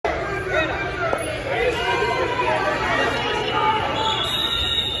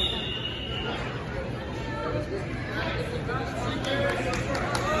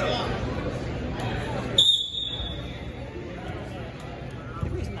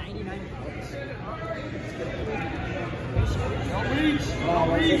99 pounds. Don't reach. Oh,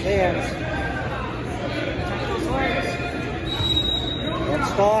 watch his hands. Good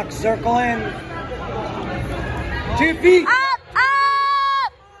stalk, circle in. 2 feet. Up,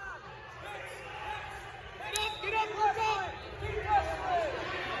 up!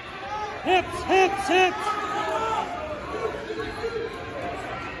 Hips, hips, hips.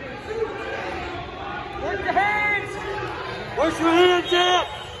 Work your hands. Where's your hands at?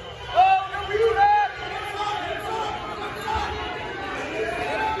 Oh, no, you that.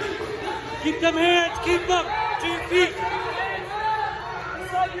 Keep them hands, keep them. 2 feet.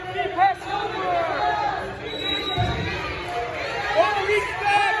 Inside your feet, pass over. Oh, reach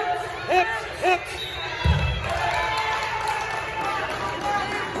back. Hips, hips.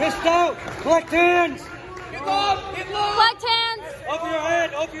 Wrist out. Collect hands. Get long, get long. Collect hands. Over your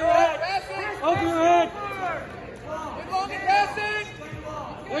head, over your head. Over your head. Get long and passing.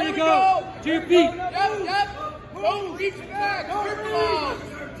 There you go. 2 feet. Yep. Oh, reach back. Grip long.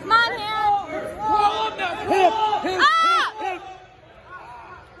 Come on, hands. Roll up now. Hip, hip, Up. hip, hip.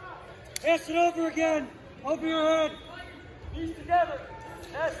 Pass it over again. Over your head. Knees together.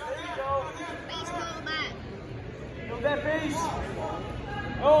 Yes, there you go. Build that base.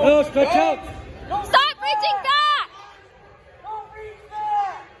 No, stretch out. Stop reaching back. Don't reach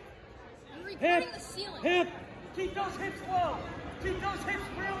back. Hip, hip. Keep those hips low. Keep those hips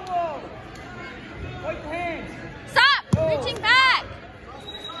real low. Wipe your hands. Stop reaching back.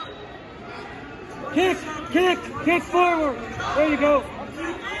 Kick, kick, kick forward. There you go.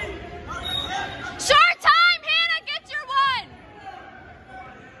 Short time, Hannah. Get your one.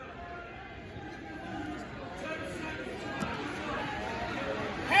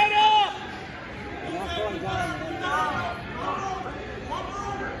 Head up.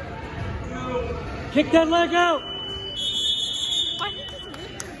 Kick that leg out.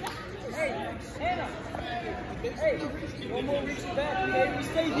 Hey, Hannah. Hey, no more reaching back. Okay, we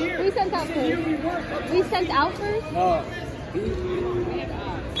stay here. We sent out Here we first. work. We sent out first? No.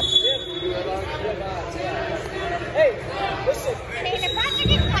 Hey, listen.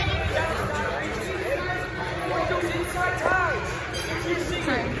 Work those inside ties.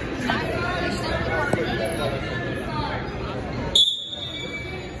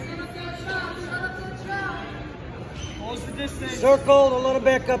 Close the distance. Circle a little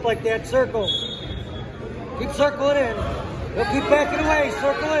back up like that. Circle. Keep circling in. You'll keep backing away.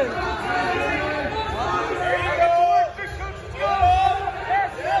 Circle in. There you go.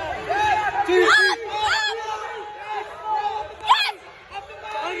 2 feet. Yes!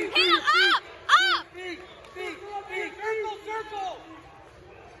 Hannah, up! Feet, feet, feet. Circle.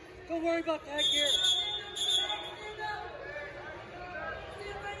 Don't worry about that gear.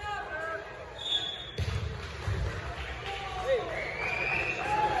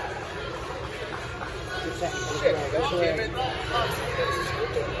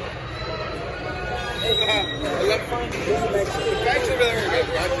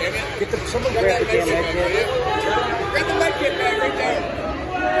 Someone grab the damn med kit. Grab the med kit bag right there.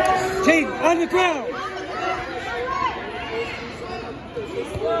 Team, on the ground.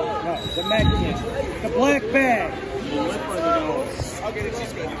 No, the med kit. The black bag. I'll get it.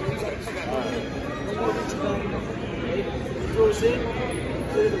 She's good. Throw us in.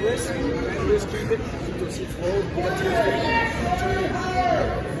 Clear the wrist. Grab the wrist. Keep it. Keep those hips low. Get up to your feet.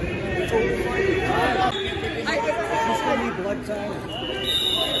 Is this going to need blood time?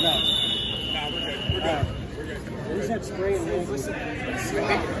 No. Where's that spray in there? Listen.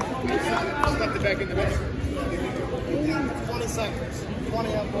 Stuff the back in the middle. 20 seconds.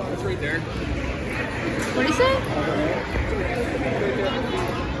 20 up. It's right there. What do you say?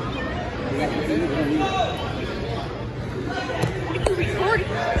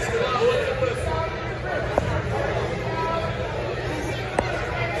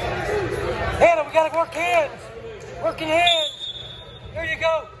 Hannah, we gotta work hands. Working hands. There you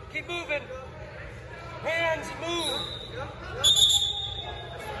go. Keep moving. Hands, move.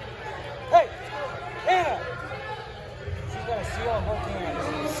 Hey, Hannah. She's gonna seal and work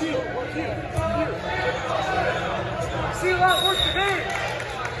hands. Seal. Work here. Seal out. Work the hands.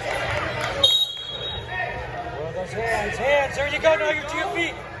 Well, those hands, hands. There you go. Now you're to your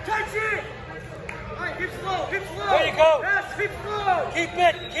feet. Touch it. All right, hips low. Hips low. There you go. Yes, hips low. Keep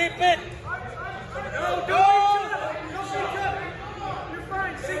it. Keep it. No, don't reach up. Don't reach up. You're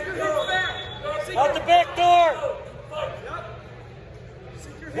fine. Sink your hips back. Out the back door.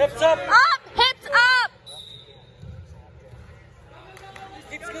 Hips up. Up! Hips up!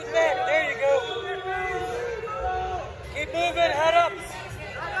 Keep scooting back. There you go. Keep moving. Head up.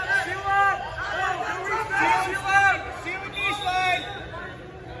 Seal up. Seal up. Seal the knee slide.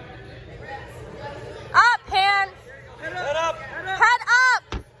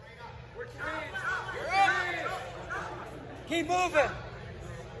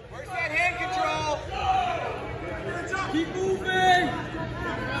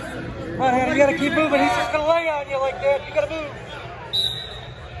 Come on, Hannah, you gotta keep moving. He's just gonna lay on you like that. You gotta move.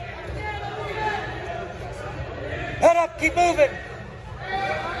 Head up, keep moving.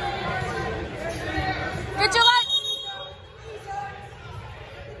 Get your leg.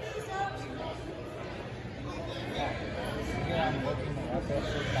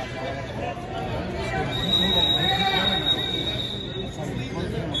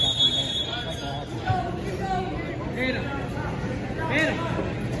 Hannah,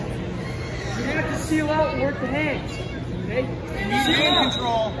 you have to seal out and work the hands. Okay? Hand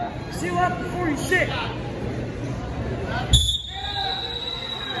control. Seal out before you sit.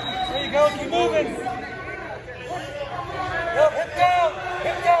 There you go, keep moving. Go, hip down,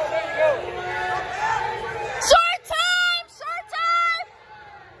 there you go. Short time, short time.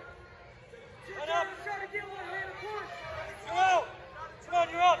 Head up. You're out. Come on,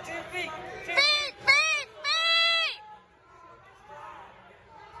 you're out. To your feet. Feet, feet, feet.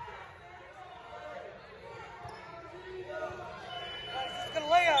 He's just gonna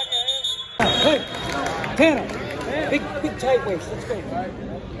lay on you. Hey, Hannah. Big tight waist. Let's go.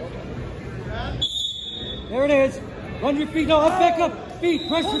 There it is. Run your feet. No, up, back up. Feet.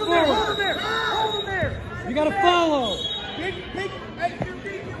 Press your forward. Hold them there. Hold them there. You gotta follow.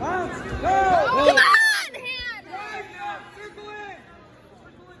 Bounce. Go. Come on, hand. Circle in.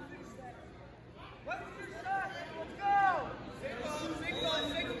 Let's go.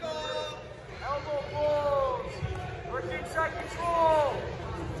 Elbow pulls. Work inside control.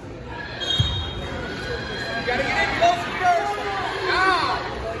 You gotta get in close first. Ow!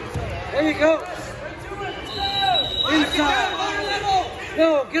 There you go. Inside. No,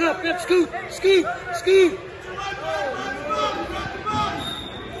 get up. Scoot. Scoot. Scoot.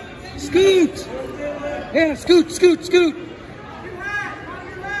 Scoot. Hannah, scoot, scoot, scoot.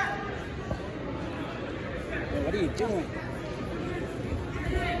 What are you doing?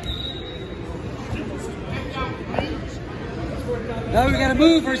 Now we gotta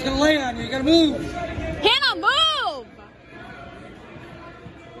move or he's gonna lay on you. You gotta move. Hannah, move.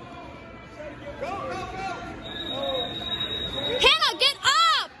 Hannah, get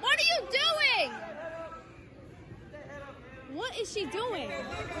up. What are you doing? What is she doing?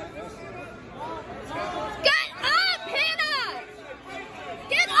 Get up, Hannah.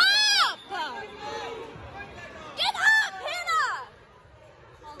 Get up. Get up, Hannah.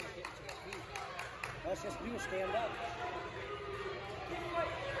 That's just you stand up.